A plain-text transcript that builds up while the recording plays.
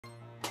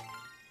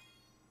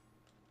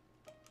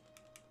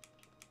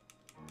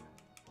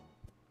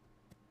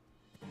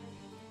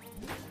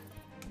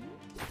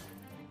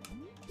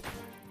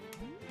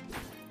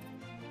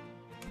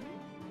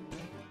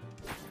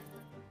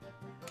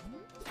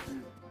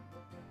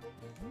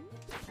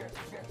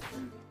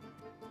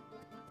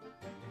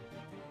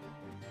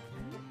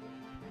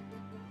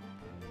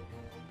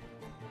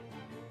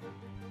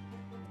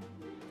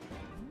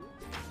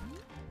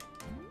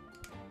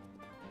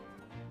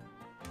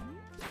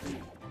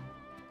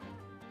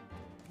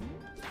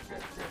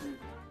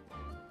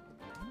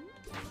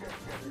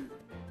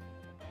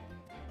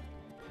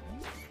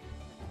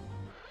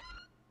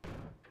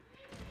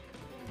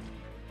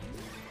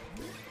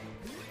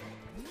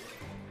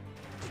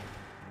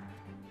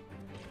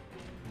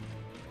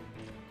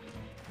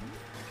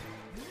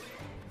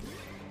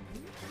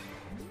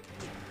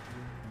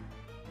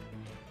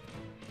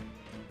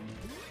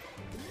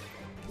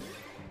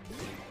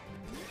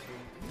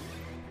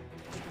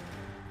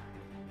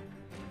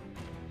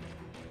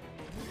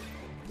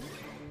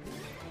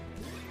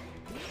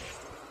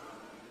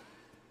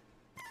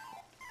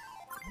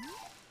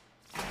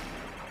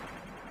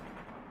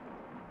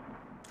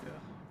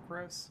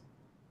Gross.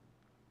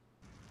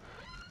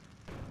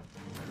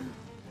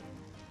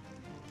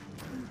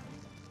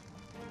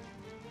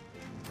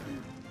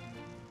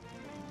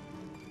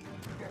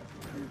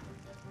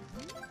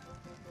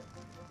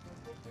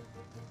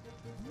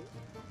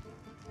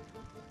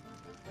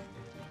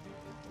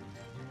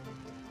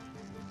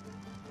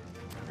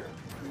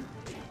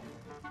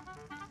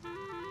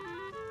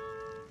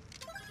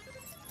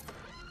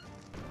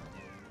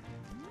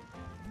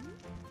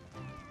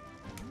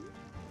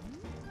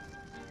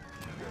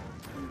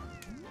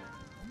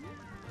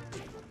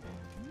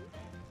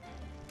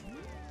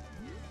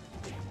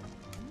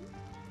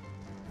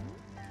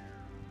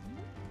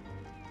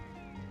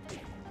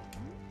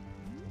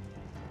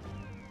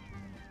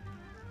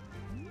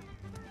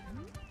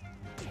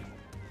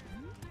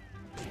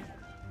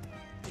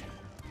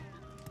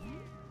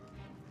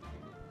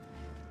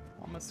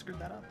 Almost screwed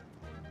that up.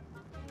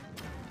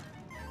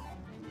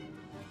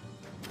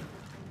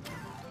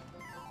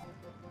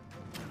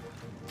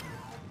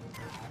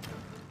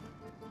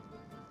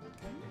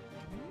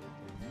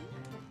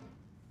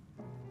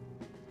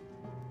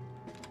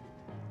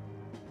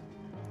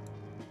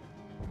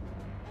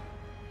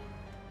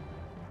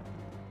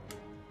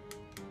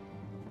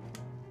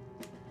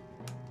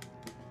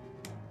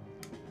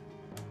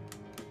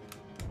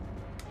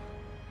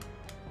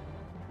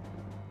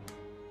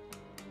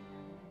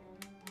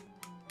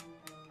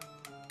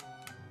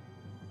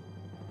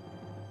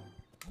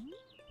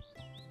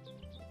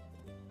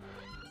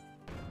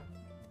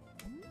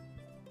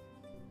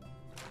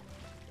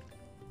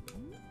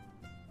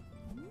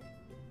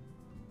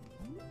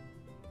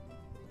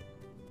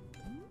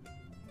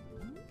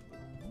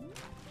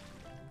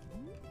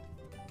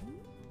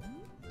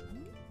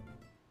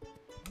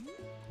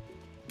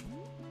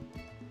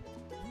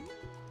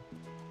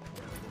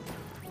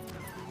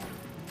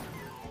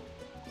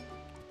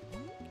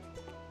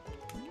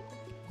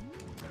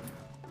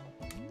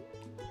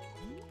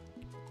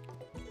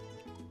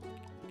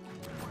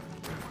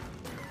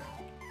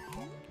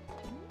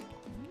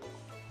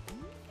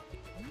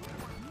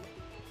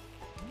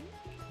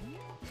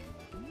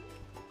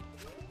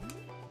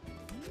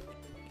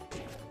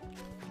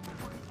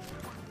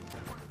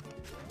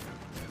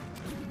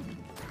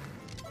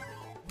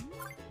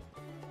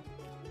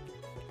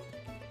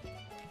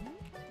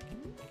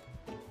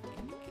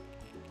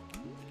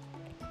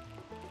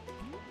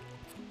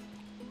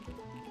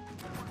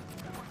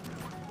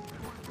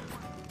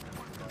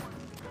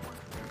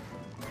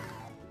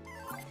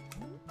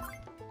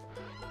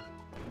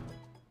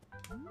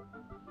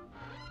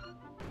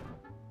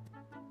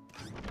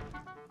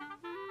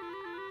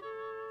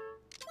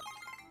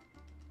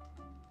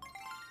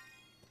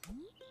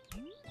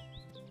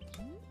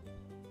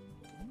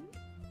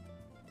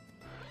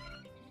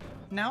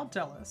 Now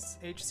Delis,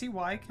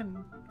 HCY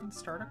can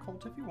start a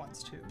cult if he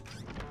wants to.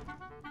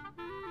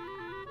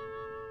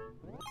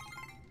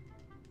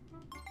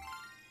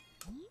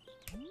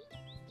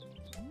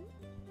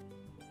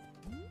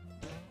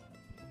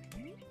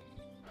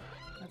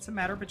 That's a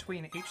matter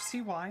between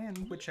HCY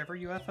and whichever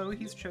UFO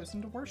he's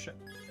chosen to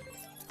worship.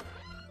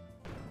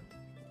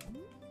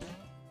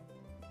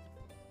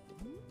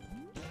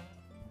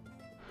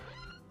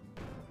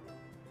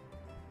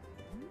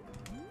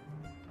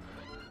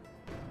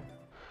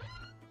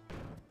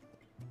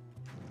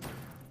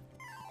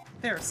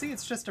 There, see,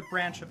 it's just a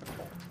branch of a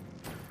cult.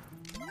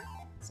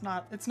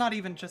 It's not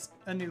even just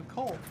a new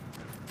cult.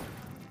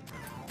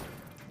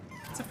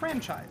 It's a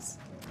franchise.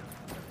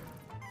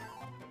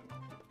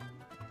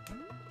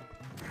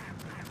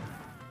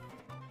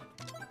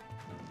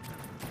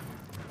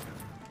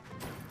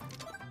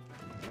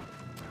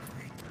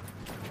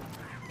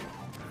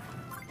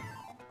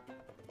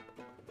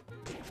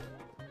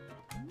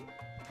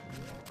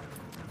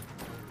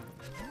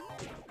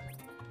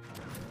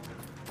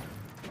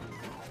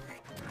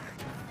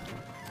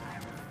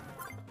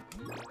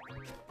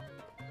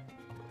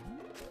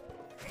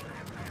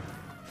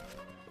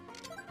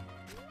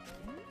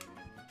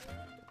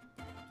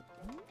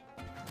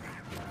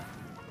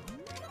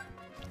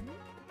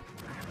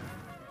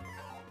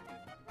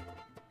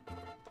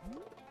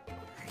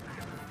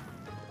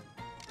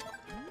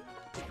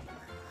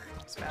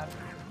 It's bad.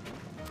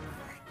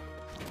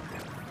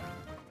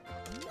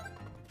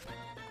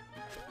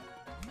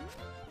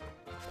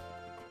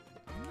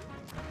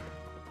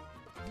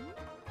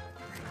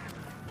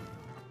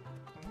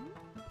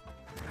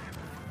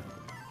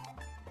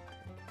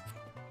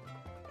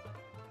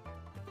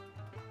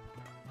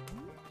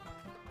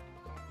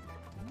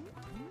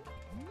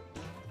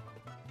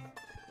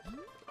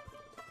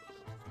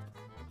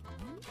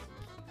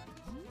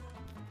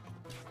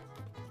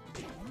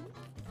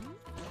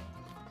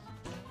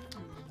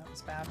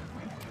 It's bad.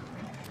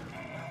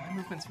 My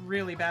movement's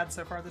really bad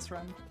so far this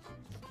run.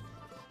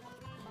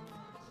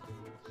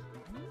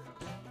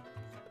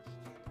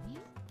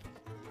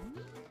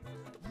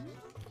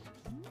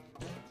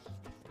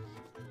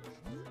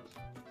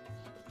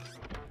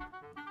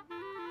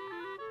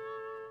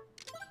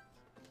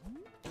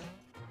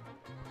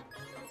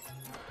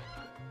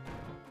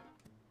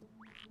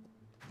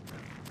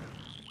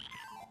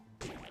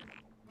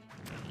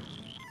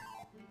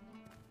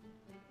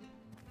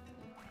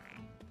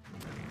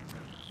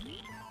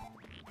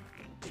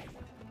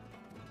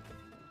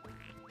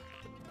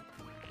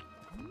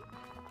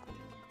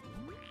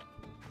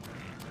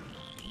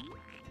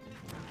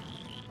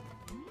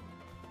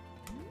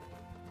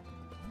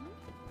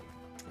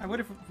 I would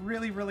have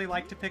really, really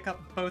liked to pick up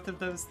both of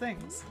those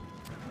things.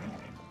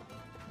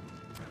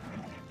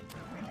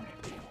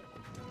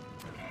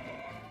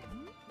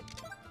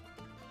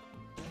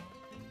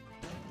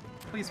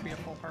 Please be a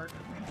full heart.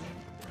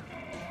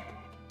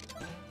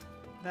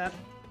 That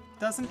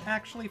doesn't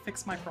actually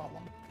fix my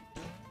problem.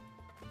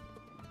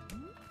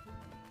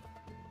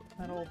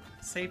 That'll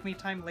save me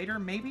time later,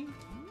 maybe?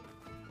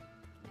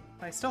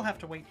 I still have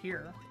to wait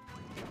here.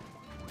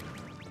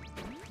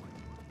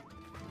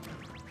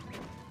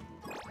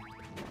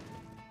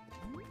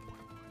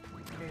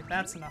 Okay,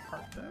 that's enough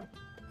heart, though.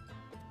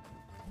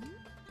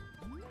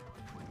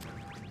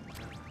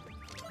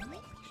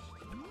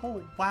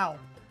 Oh, wow.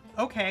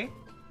 Okay.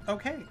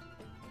 Okay.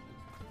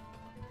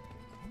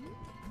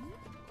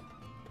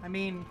 I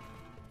mean...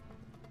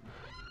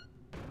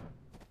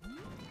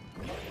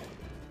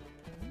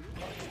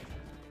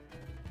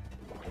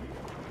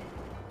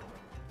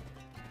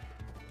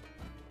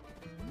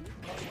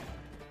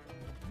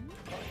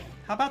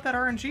 How about that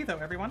RNG, though,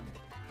 everyone?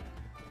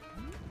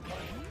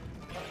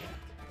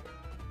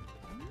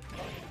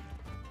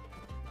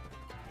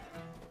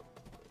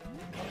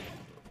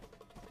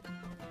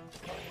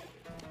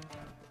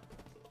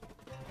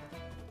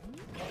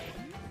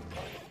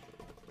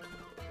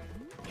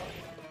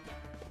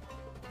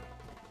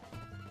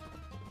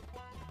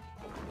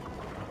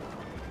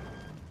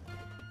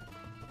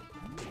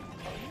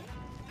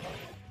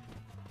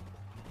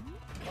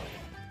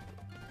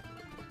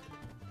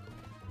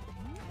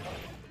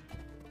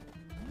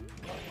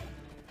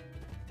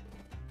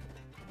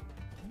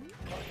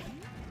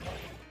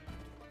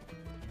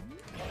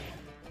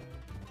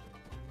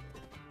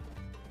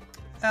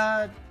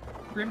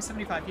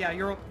 Grim75, yeah,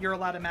 you're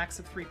allowed a max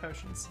of 3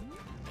 potions.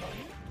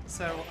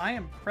 So I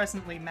am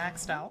presently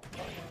maxed out,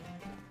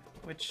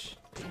 which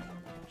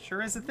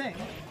sure is a thing.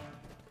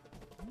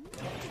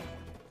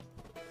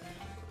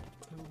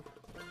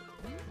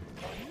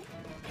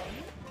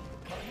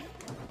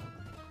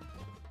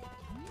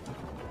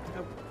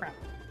 Oh, crap.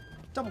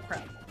 Double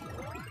crap.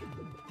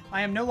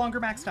 I am no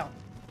longer maxed out.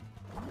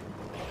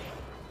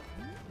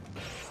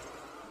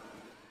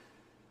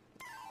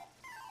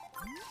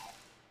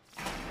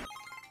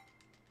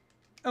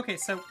 Okay,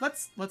 so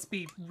let's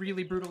be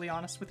really brutally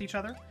honest with each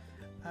other.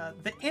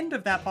 The end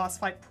of that boss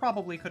fight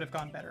probably could have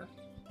gone better.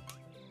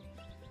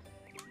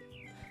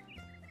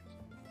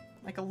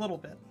 Like a little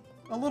bit.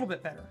 A little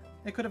bit better.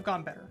 It could have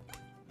gone better.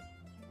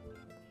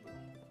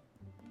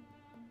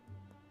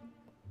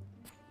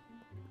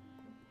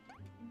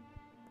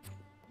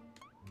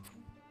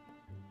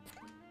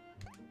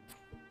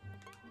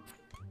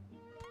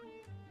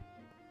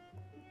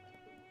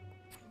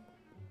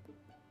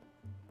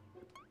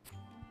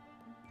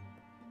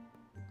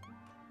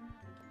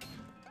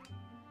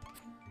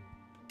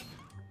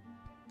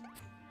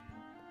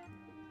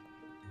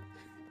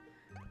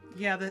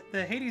 Yeah,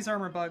 the Hades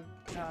armor bug,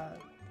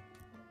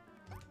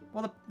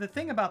 well, the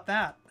thing about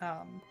that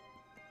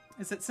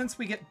is that since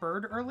we get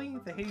bird early,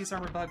 the Hades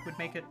armor bug would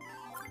make it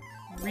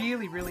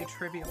really, really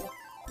trivial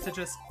to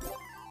just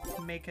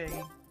make an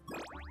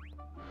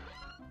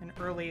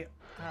early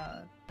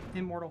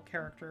immortal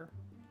character.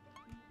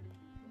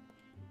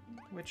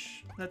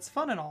 Which, that's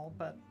fun and all,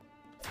 but...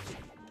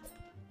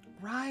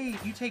 Right,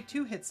 you take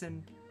 2 hits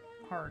in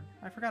hard.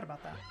 I forgot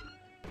about that.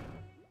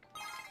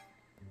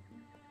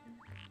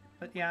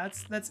 But yeah,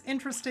 that's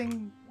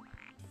interesting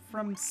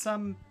from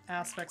some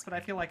aspects, but I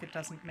feel like it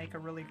doesn't make a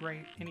really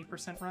great any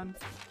percent run.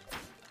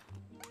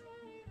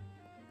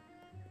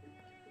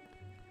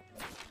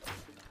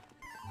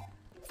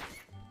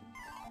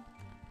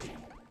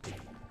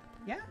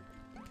 Yeah?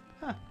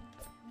 Huh.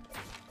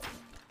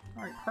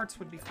 Alright, hearts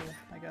would be cool,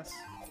 I guess.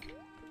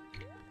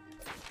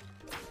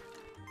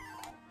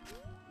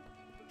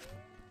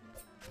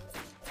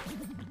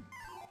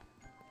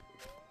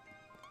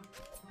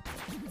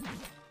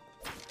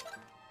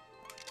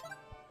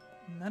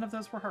 None of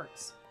those were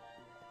hearts.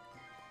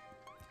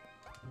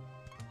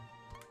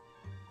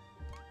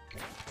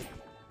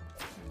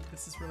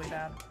 This is really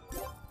bad.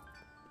 There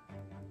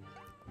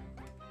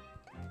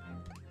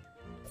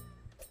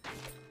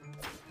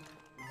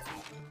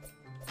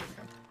we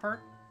go. Heart?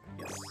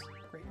 Yes.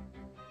 Great.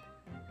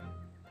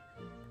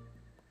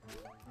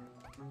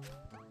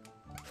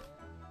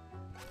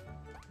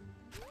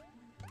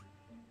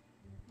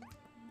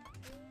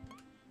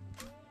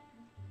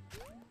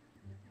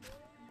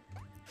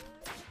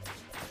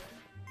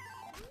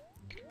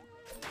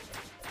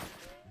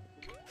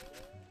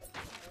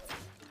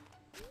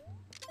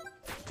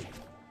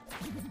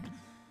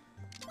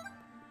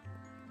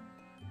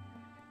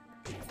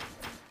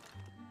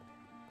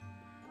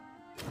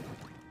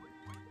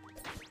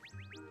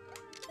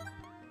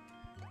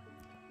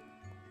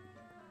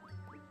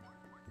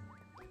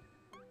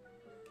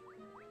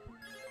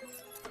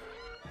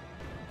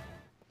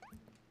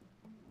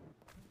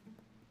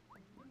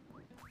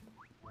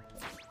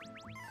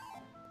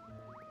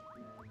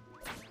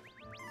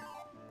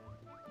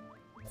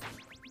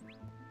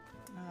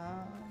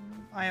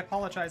 I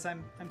apologize.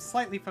 I'm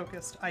slightly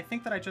focused. I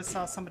think that I just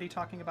saw somebody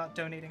talking about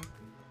donating,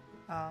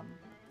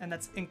 and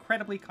that's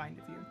incredibly kind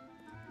of you.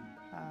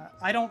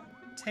 I don't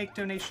take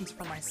donations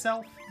for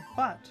myself,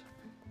 but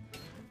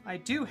I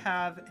do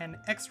have an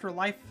Extra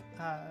Life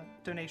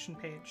donation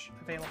page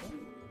available,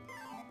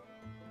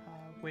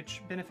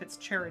 which benefits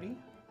charity.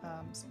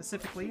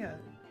 Specifically,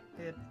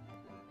 it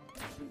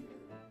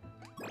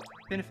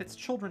benefits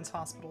children's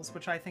hospitals,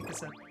 which I think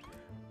is a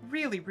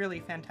really, really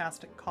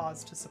fantastic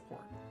cause to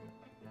support.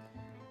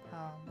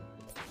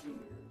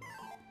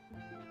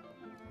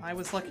 I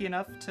was lucky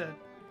enough to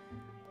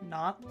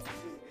not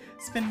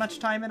spend much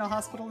time in a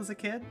hospital as a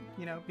kid,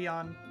 you know,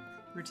 beyond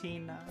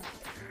routine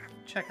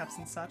checkups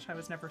and such. I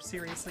was never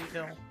seriously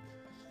ill.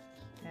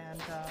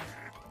 And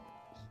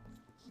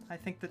I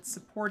think that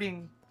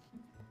supporting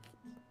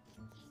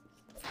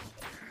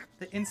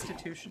the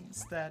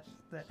institutions that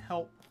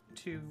help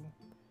to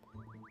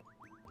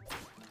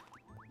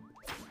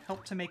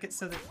make it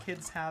so that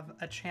kids have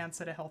a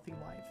chance at a healthy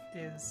life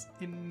is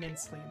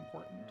immensely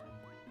important.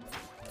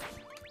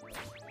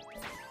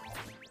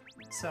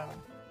 So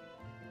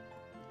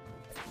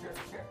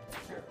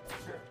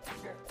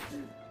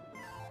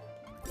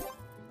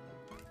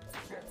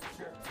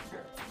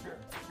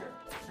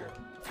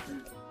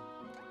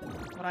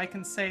what I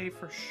can say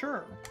for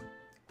sure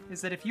is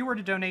that if you were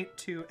to donate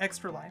to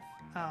Extra Life,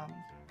 oh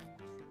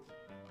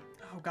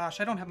gosh,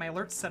 I don't have my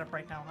alerts set up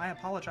right now. I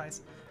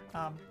apologize.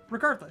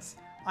 Regardless,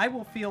 I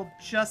will feel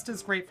just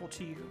as grateful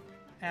to you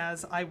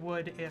as I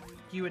would if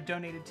you had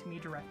donated to me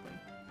directly.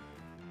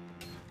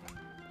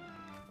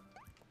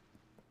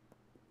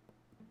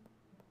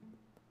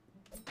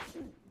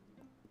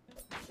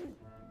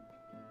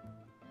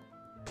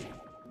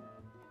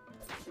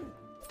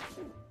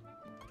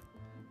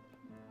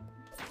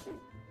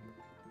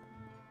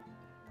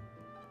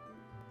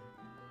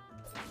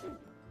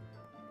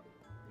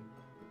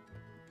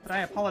 But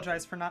I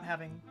apologize for not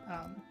having...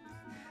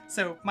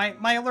 So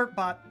my alert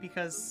bot,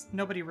 because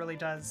nobody really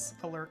does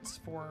alerts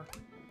for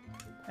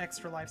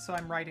Extra Life, so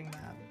I'm writing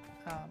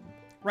that.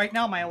 Right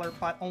now my alert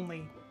bot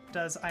only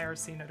does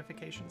IRC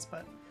notifications,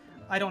 but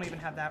I don't even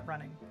have that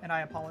running, and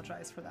I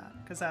apologize for that,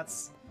 because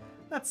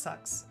that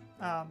sucks.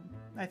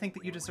 I think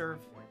that you deserve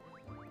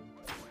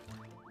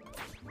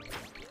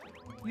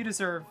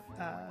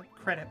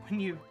credit when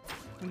you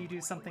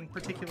do something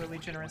particularly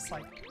generous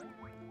like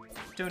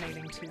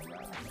donating to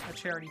a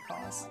charity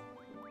cause.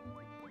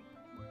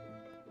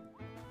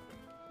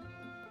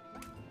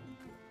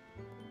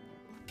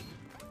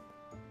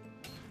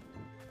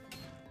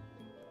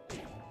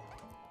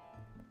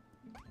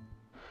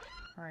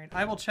 Alright,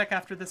 I will check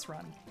after this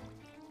run.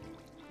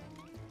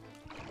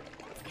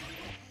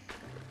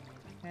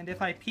 And if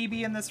I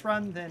PB in this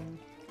run, then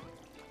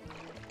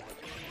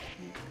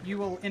you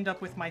will end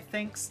up with my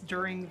thanks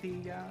during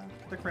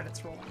the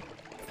credits rolling.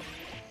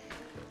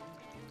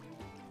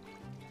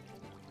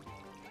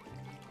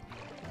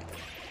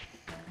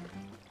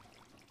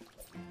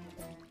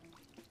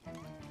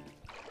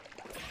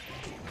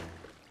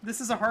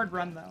 This is a hard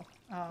run, though.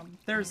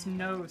 There's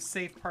no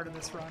safe part of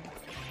this run.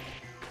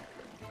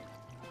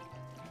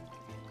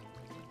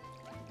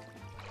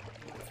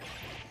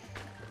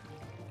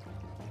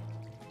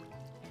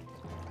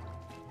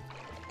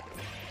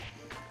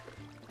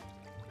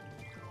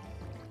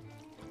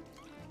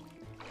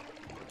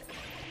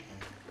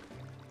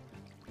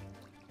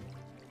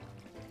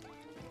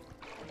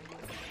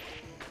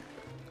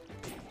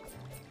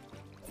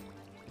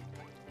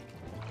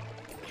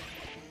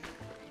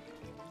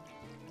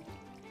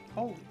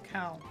 Holy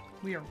cow,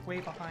 we are way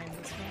behind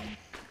this run.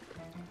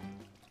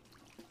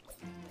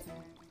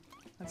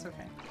 That's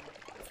okay.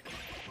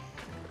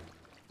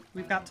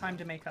 We've got time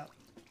to make up.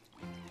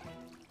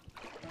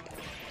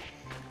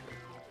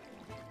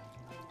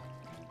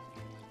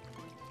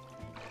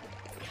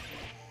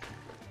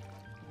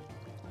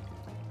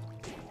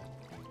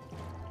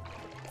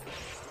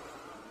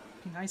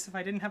 Be nice if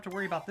I didn't have to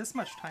worry about this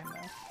much time,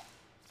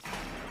 though.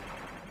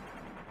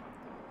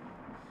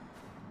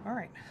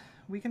 Alright,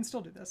 we can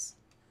still do this.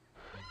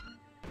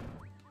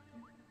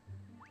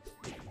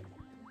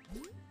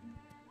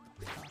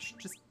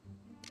 Just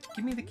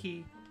give me the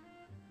key.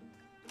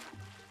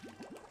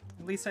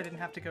 At least I didn't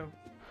have to go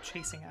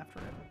chasing after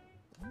it.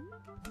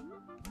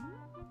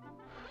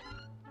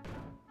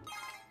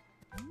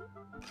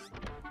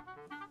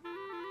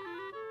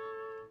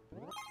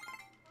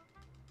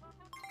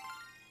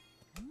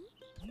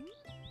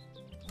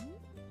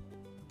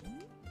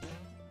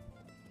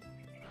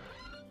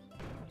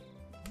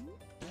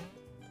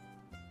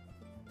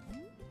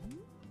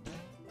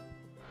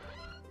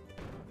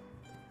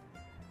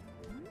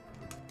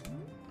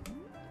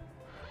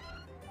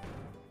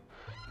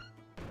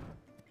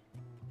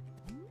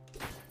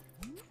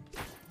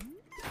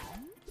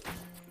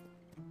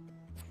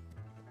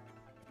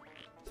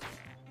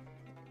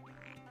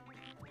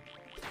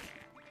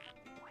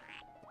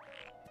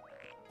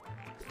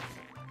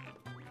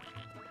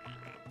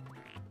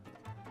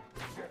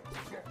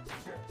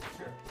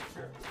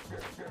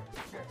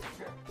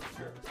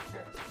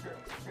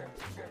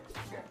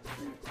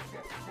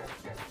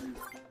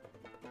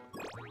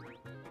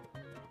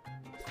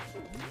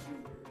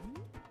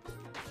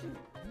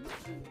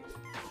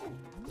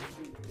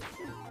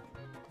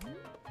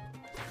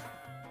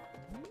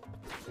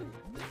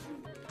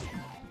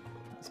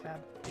 That's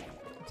bad. Take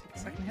a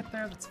second hit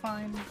there, that's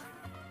fine.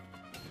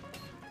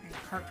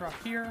 Heart drop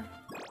here.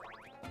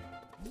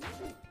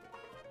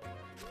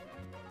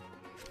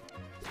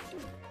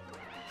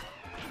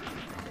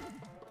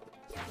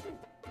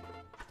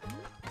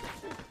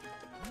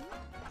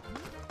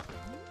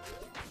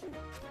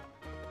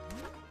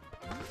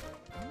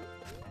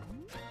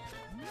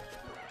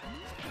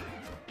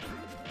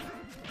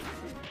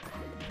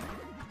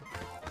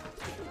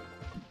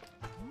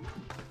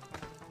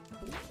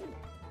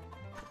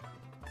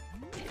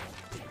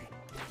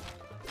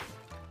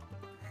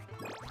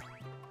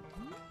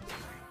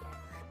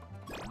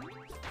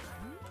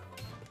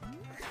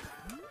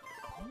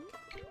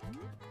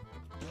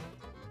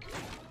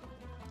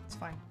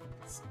 Fine.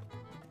 It's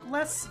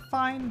less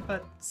fine,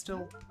 but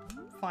still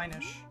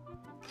fine-ish.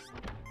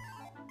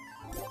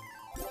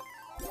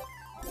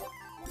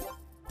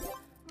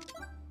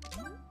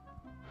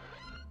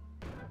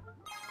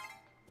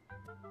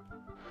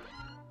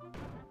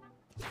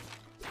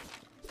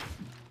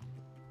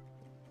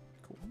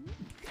 Cool.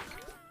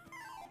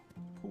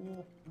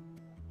 Cool.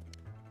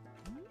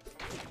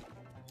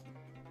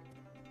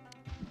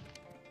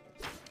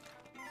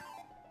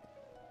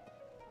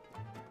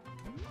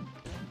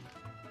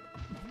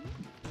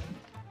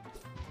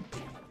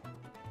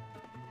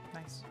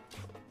 Nice.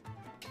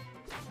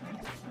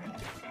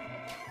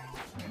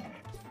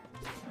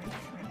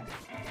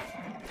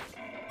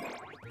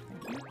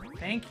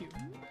 Thank you.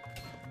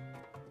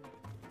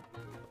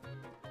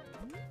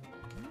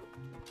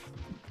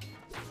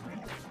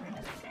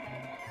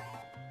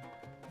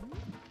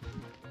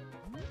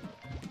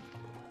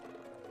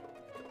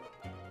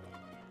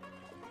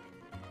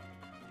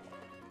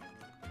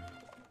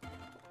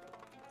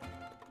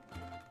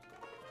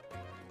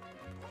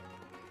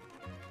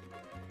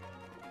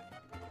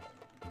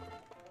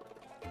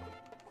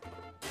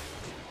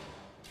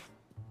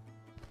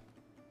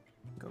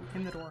 Go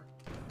in the door.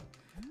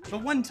 The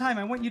one time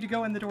I want you to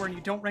go in the door and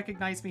you don't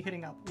recognize me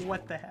hitting up.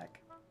 What the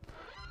heck?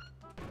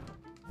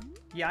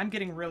 Yeah, I'm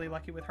getting really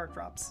lucky with heart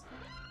drops.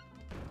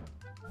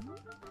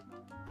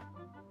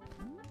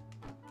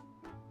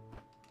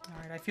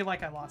 Alright, I feel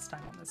like I lost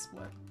time on this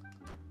split.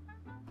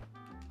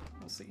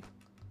 We'll see.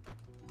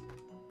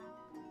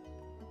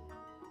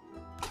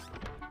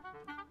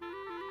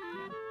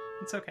 Yeah,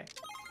 it's okay.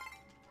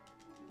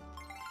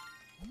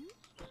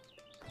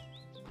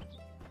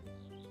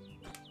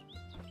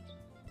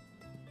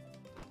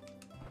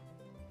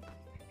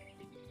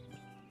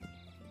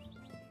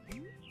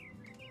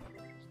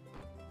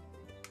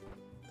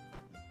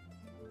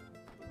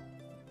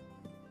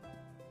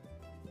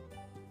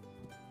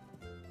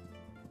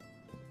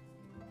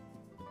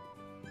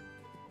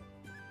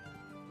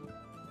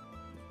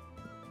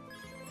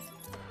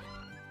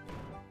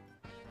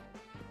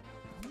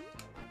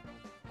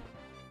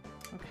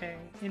 Okay,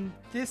 in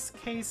this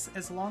case,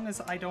 as long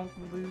as I don't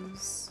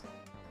lose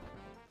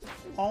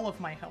all of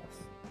my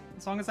health,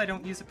 as long as I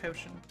don't use a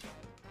potion,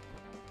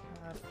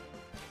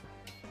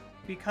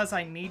 because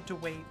I need to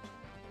wait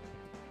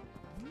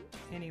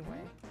anyway.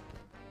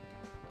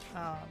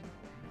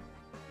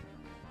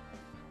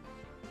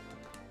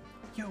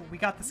 Yo, we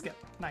got the skip.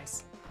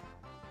 Nice.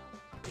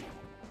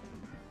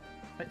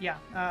 But yeah,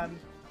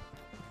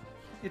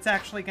 it's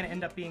actually going to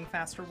end up being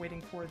faster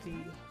waiting for the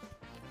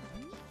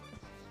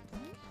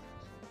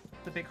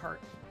big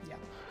heart. Yeah.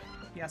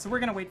 Yeah, so we're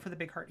going to wait for the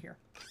big heart here.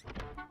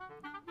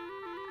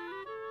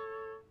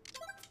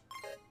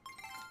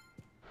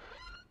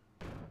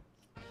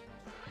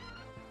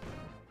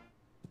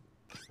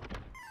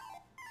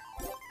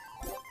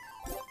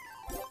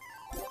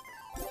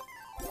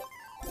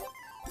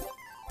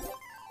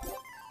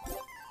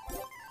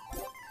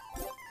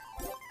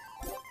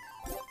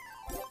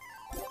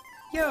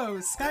 Yo,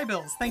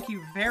 Skybills, thank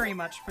you very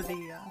much for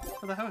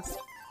the host.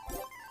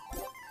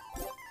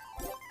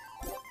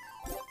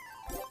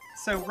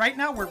 So right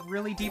now we're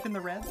really deep in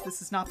the red. This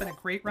has not been a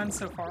great run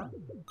so far.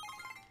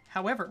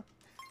 However,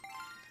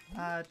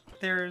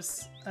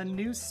 there's a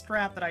new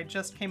strat that I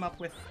just came up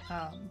with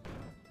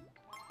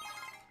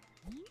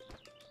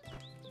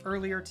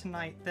earlier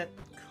tonight that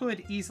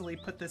could easily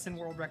put this in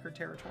world record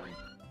territory.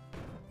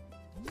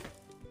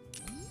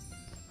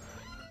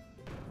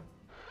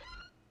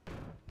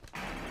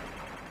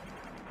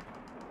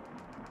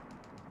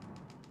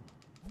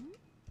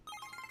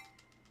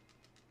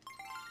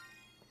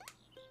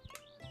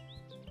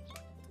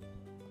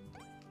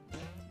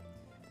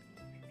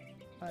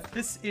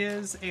 This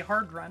is a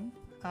hard run,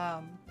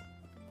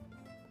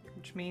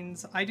 which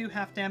means I do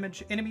half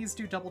damage, enemies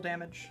do double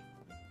damage,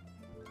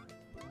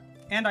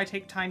 and I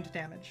take timed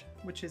damage,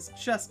 which is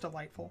just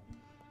delightful.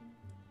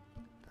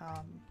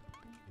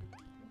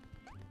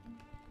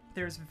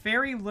 There's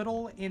very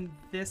little in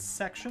this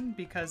section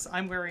because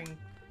I'm wearing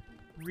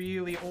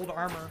really old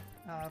armor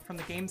from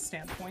the game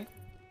standpoint.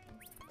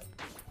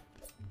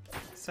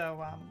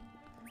 So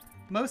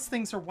most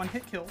things are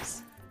one-hit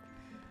kills.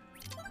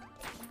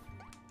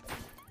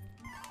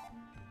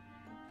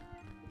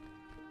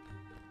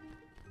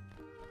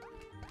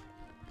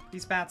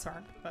 These bats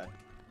aren't, but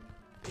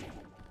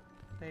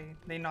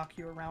they knock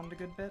you around a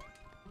good bit.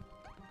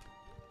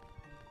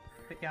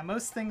 But yeah,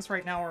 most things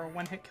right now are a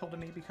one-hit kill to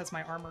me because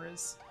my armor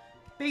is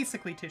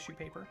basically tissue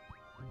paper.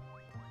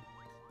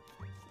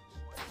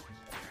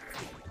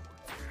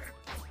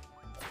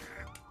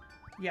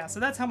 Yeah, so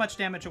that's how much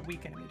damage a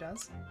weak enemy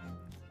does.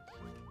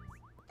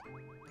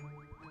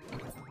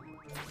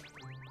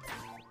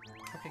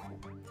 Okay, cool.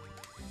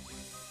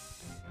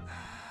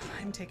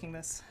 I'm taking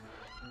this.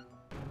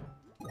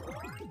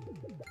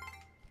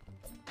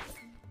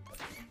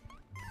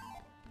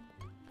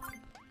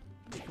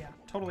 Yeah,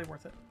 totally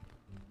worth it.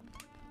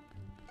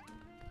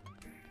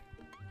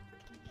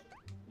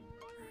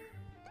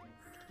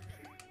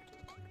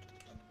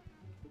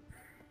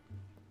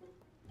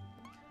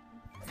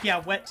 Yeah,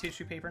 wet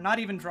tissue paper, not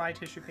even dry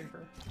tissue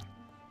paper.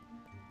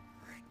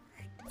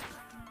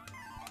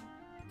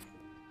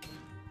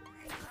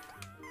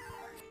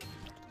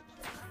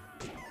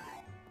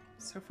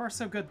 So far,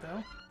 so good,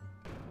 though.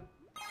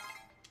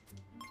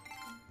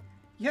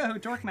 Yo,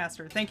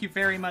 Dorkmaster, thank you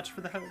very much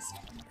for the host.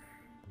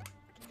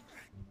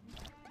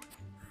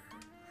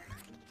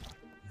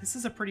 This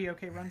is a pretty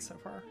okay run so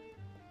far.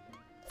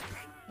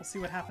 We'll see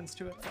what happens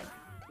to it, but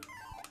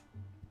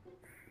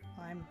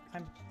I'm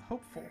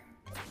hopeful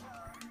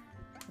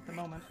at the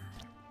moment.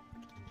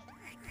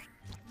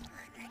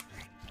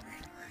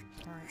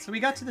 Alright, so we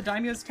got to the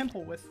Daimyo's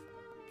Temple with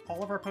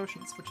all of our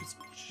potions, which is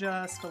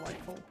just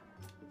delightful.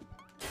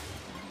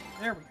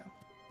 There we go.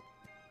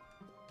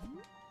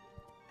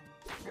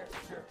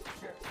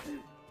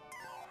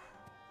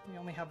 We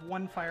only have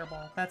one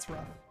fireball. That's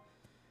rough.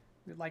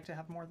 We'd like to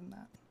have more than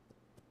that.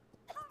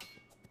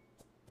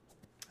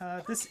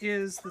 This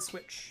is the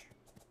Switch.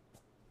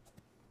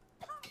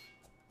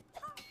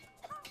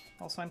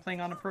 Also, I'm playing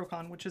on a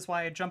Procon, which is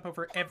why I jump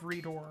over every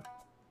door.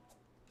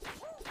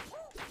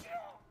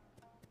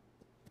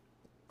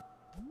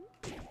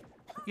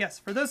 Yes,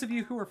 for those of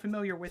you who are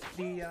familiar with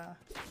the...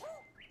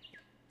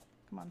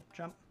 Come on,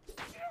 jump.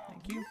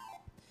 Thank you.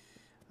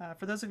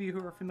 For those of you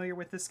who are familiar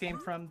with this game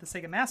from the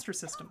Sega Master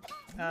System,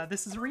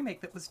 this is a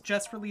remake that was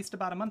just released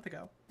about a month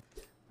ago.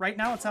 Right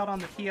now it's out on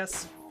the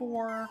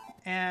PS4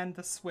 and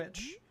the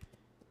Switch.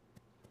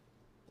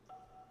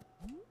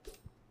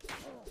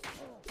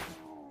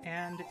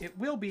 And it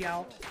will be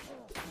out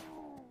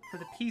for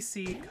the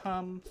PC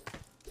come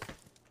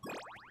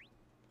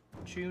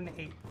June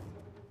 8th.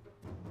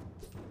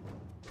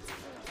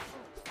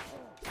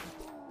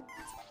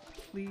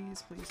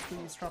 Please, please,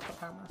 please drop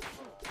the armor.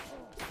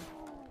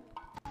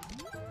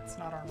 It's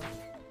not armor.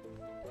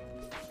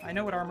 I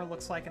know what armor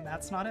looks like, and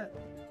that's not it.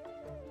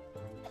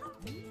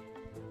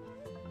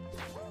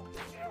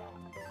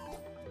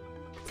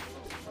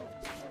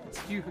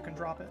 It's you who can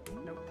drop it.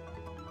 Nope.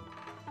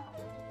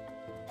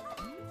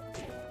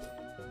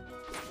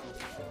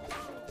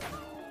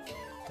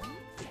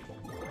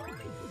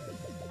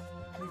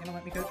 Are you gonna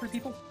let me go through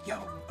people?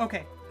 Yo!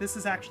 Okay, this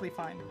is actually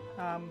fine.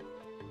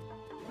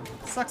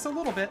 Sucks a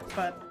little bit,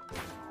 but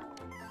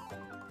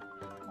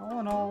all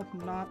in all,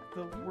 not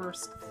the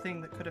worst thing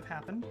that could have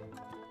happened.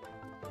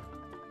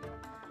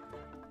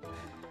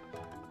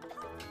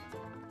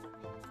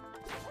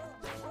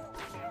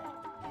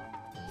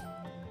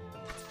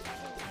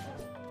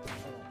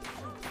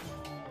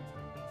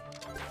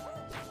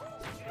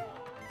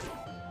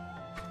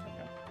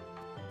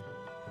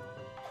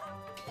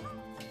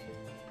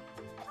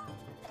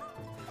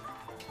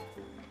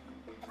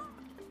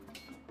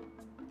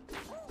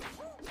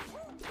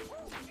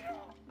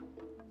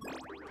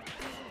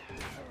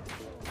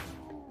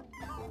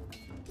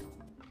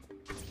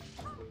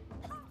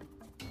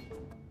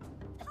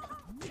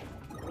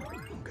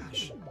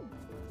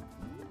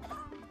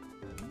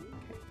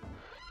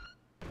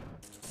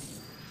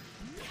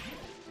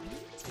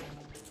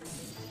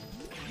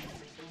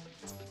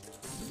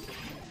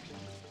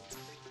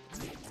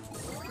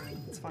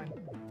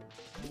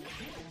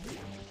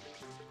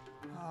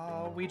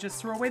 We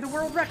just threw away the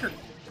world record.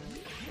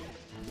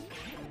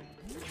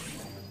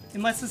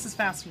 Unless this is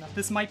fast enough.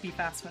 This might be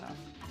fast enough.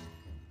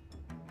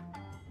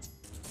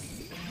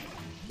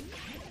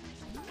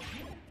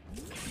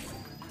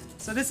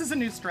 So this is a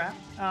new strat.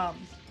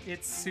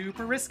 It's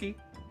super risky.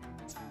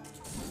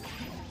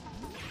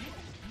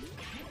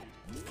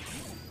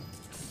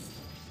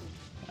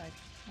 But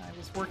I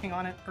was working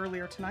on it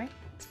earlier tonight.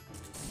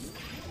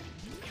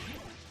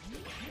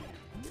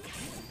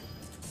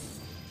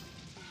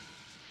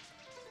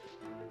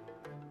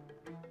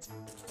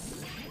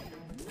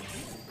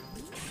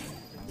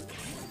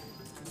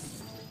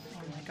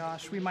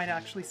 Gosh, we might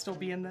actually still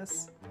be in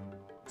this.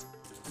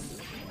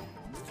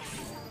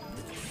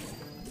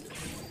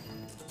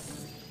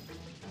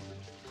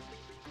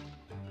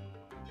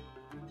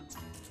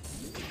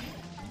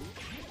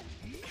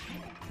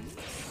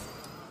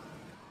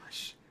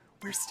 Gosh,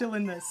 we're still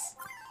in this.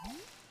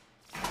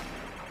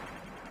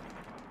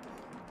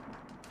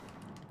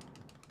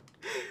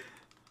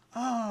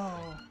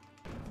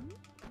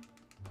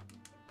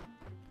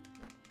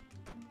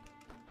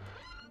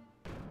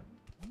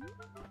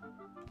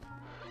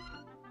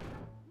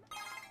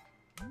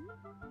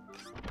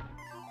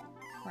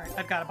 Alright,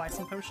 I've got to buy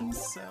some potions,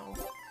 so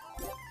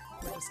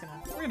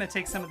we're gonna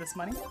take some of this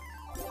money.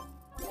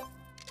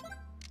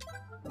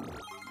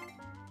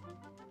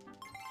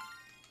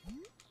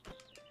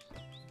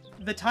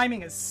 The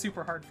timing is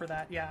super hard for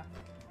that, yeah.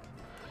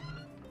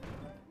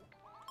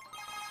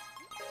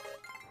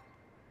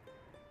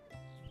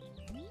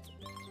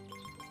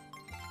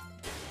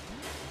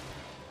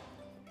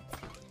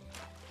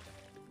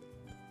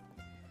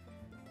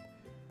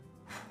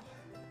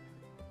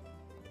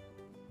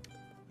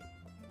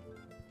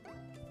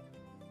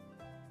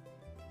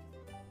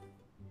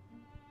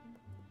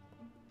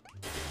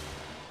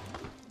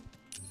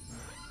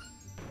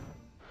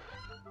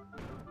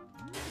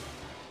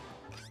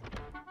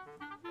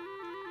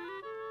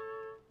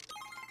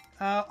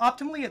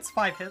 Optimally, it's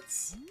 5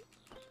 hits.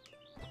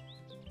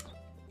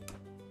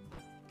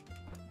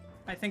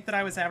 I think that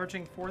I was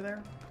averaging 4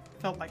 there.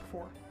 Felt like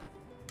 4.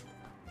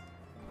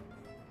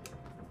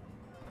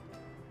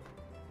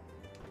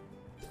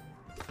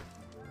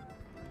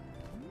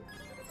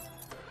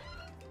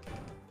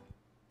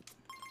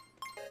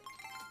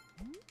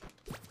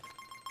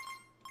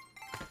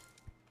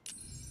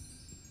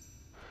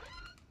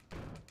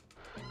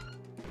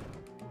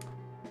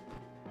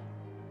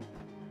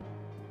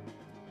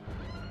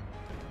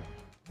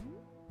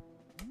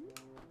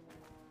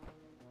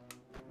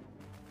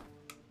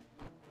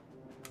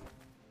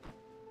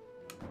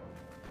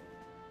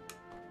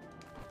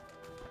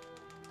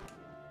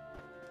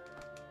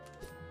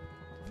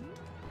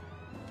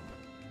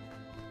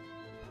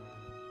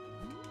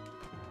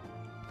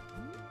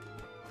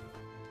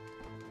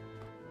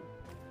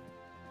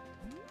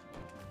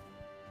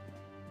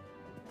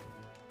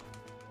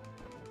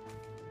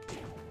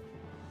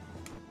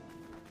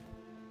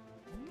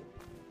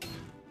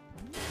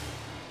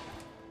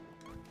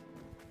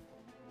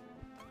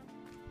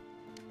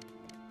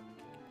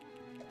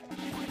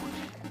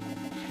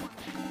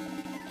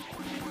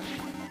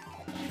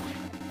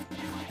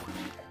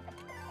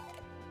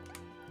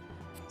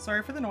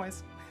 Sorry for the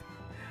noise.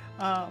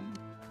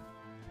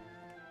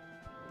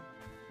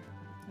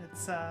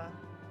 It's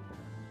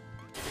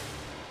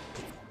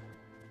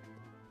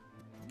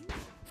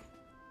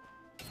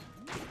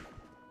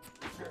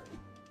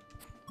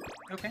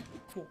okay,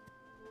 cool.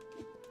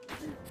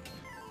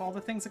 Of all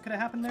the things that could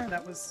have happened there,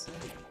 that was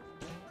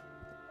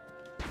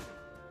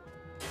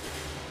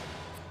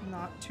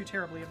not too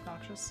terribly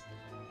obnoxious.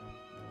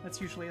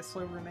 That's usually a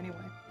slow room anyway.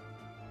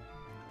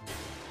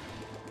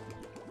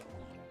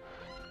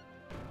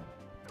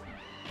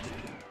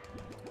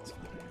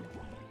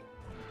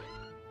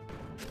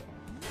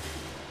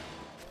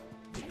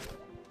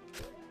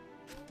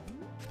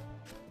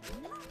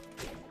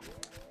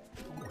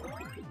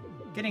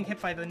 Getting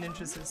hit by the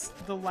ninjas is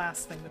the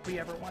last thing that we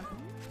ever want.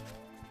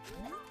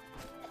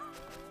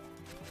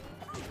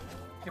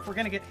 If we're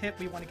gonna get hit,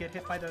 we want to get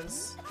hit by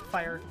those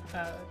fire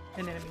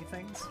and enemy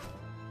things.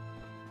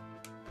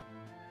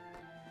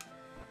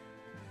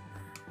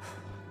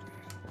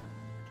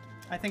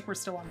 I think we're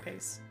still on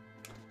pace.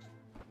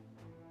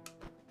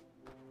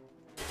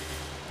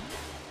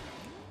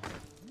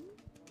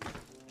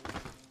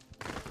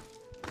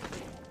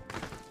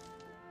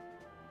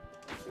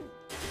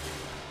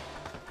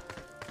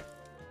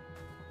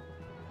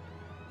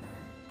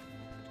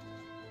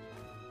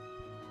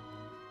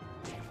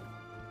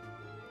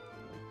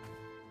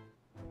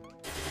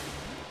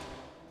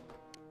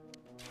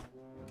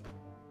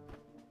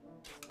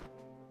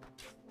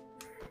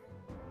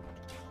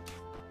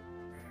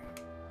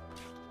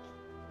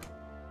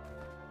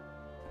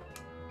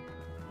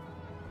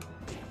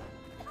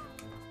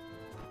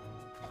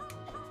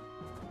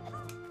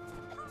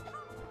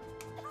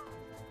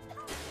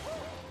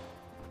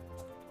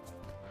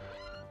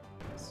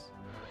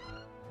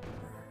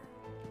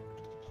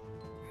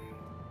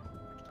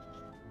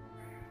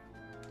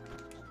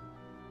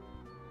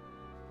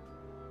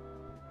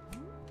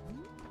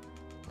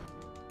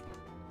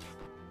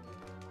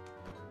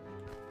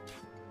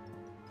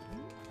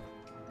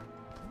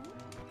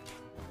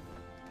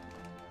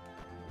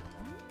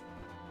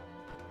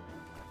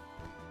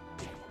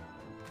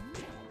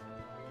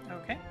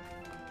 Okay,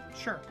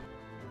 sure.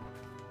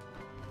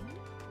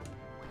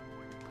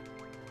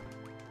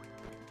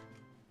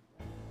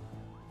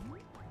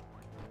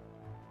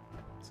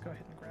 Let's go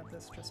ahead and grab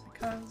this just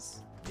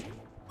because.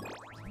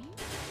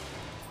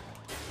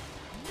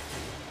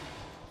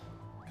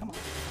 Come on.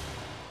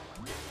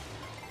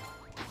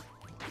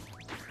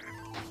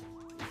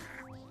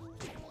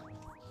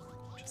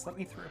 Just let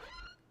me through.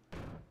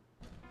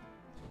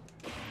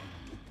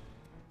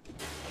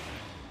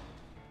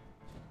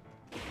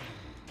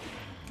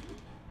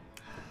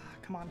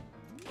 Come on.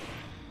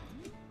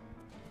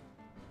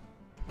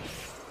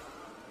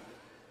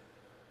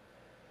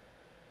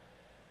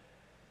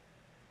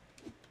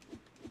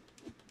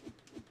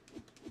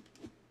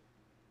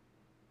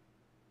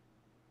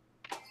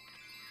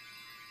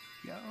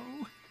 Yo.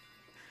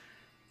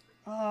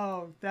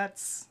 Oh,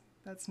 that's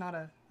not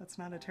a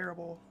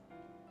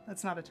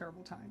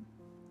terrible time.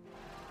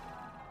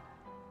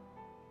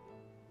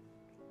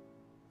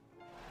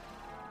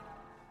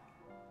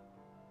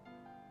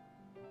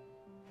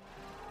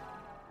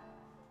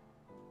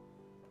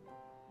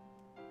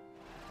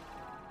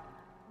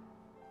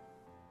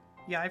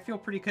 Yeah, I feel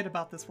pretty good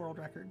about this world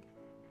record.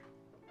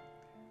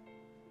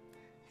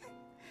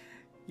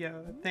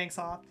 Yo, thanks,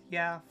 Oth.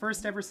 Yeah,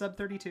 first ever sub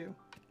 32.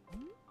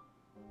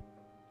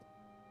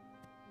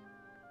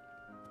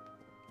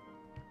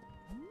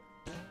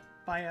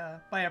 By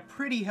a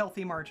pretty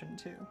healthy margin,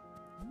 too.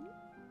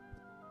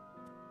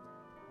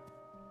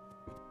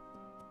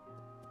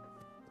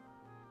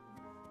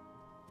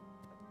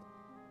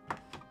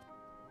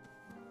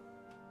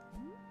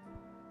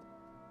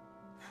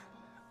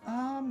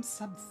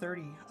 Sub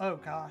 30. Oh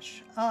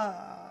gosh.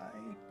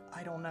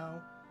 I don't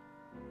know.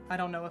 I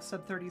don't know if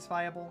sub 30 is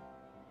viable.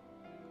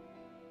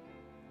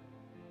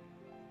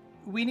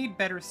 We need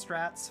better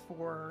strats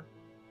for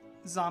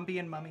zombie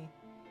and mummy,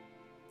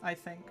 I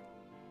think.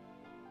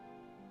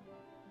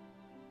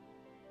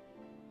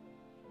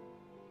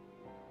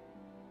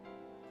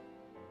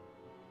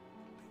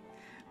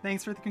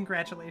 Thanks for the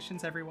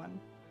congratulations, everyone.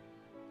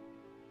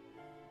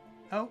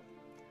 Oh,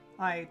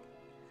 I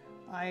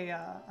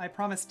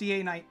promised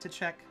DA Knight to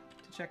check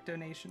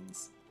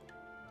donations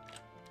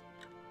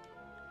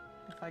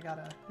if I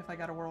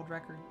got a world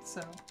record.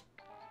 So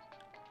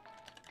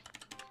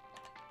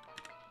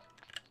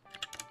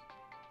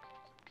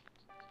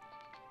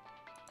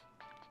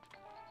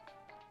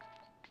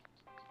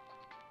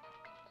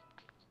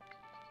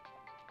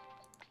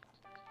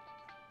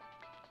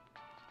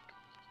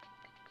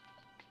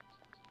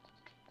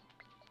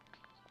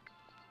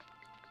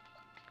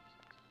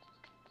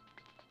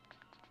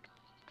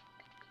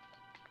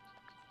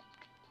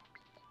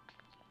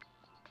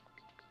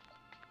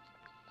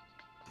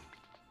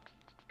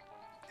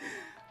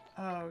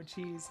oh,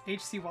 geez.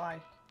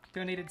 HCY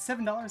donated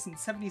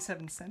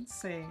 $7.77,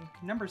 saying,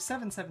 number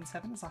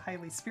 777 is a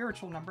highly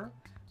spiritual number,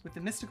 with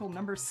the mystical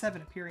number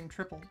 7 appearing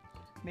tripled,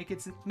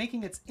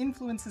 making its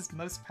influences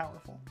most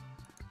powerful.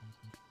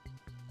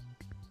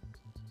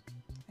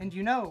 And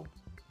you know,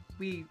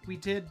 we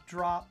did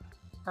drop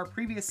our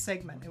previous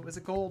segment. It was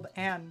a gold,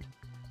 and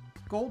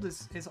gold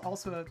is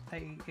also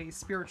a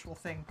spiritual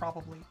thing,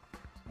 probably.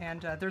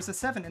 And there's a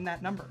 7 in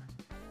that number.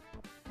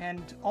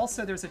 And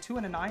also there's a 2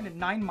 and a 9, and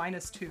 9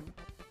 minus 2.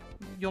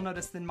 You'll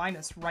notice the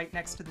minus right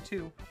next to the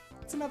 2.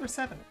 It's another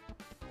 7.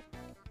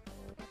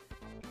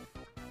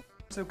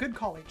 So good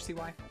call,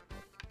 HCY.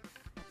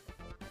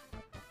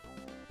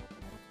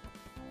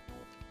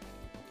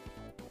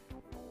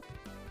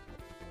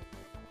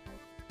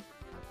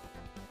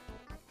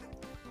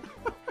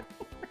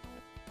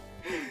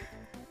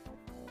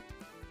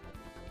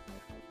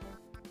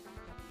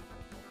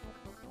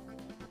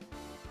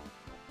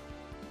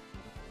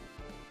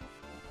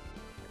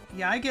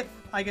 Yeah,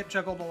 I get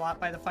juggled a lot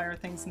by the fire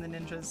things and the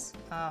ninjas.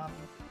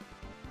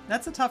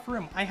 That's a tough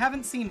room. I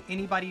haven't seen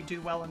anybody do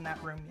well in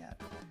that room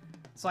yet,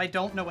 so I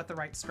don't know what the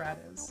right strat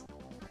is.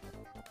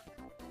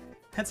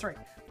 That's right,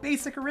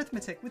 basic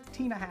arithmetic with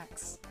Tina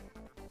Hacks.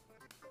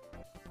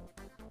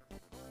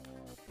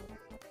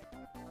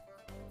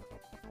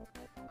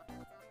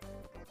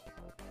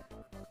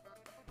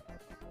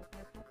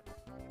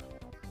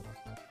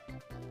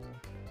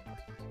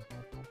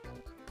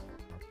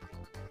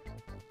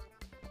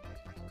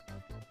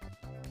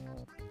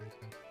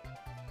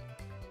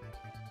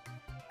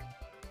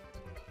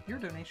 Your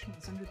donation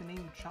is under the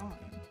name John.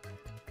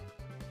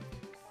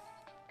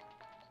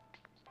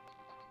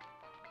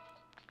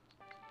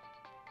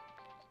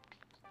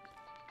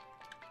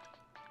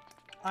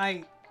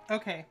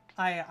 Okay,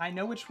 I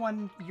know which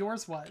one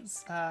yours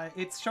was.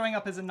 It's showing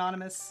up as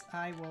anonymous.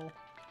 I will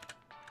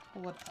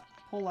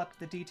pull up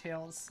the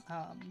details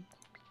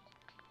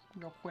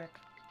real quick.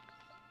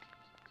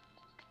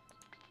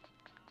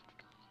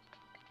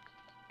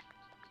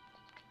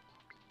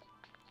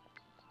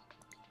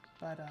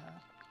 But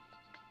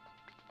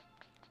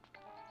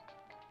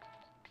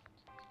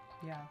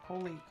yeah,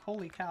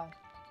 holy cow.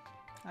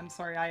 I'm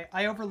sorry,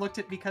 I overlooked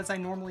it because I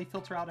normally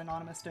filter out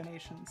anonymous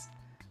donations.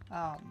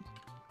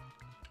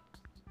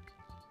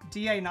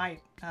 DA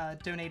Knight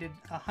donated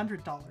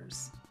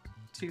 $100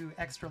 to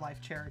Extra Life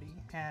Charity,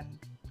 and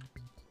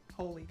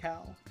holy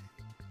cow.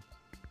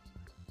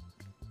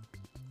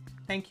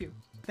 Thank you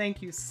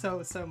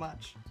so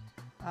much.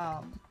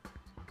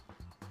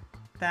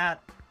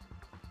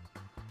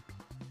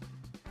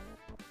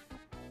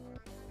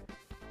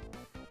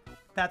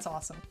 That's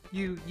awesome.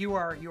 You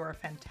are a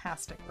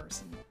fantastic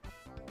person,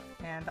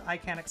 and I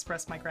can't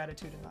express my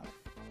gratitude enough.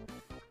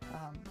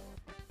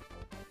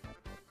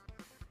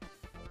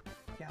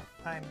 Yeah,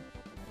 I'm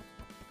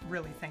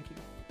really thank you.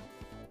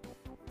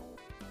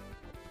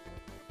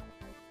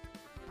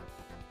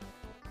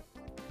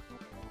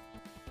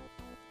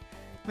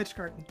 Witch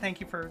Garden,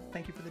 thank you for the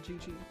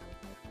GG.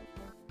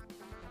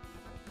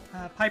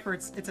 Piper,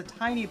 it's a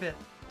tiny bit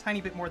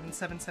more than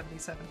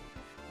 777.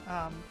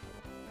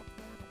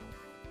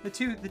 The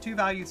two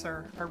values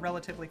are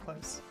relatively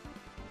close.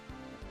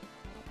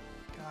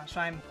 Gosh,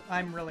 I'm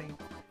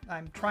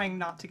trying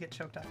not to get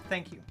choked up.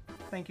 Thank you,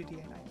 DA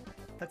Knight.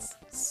 That's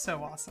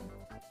so awesome.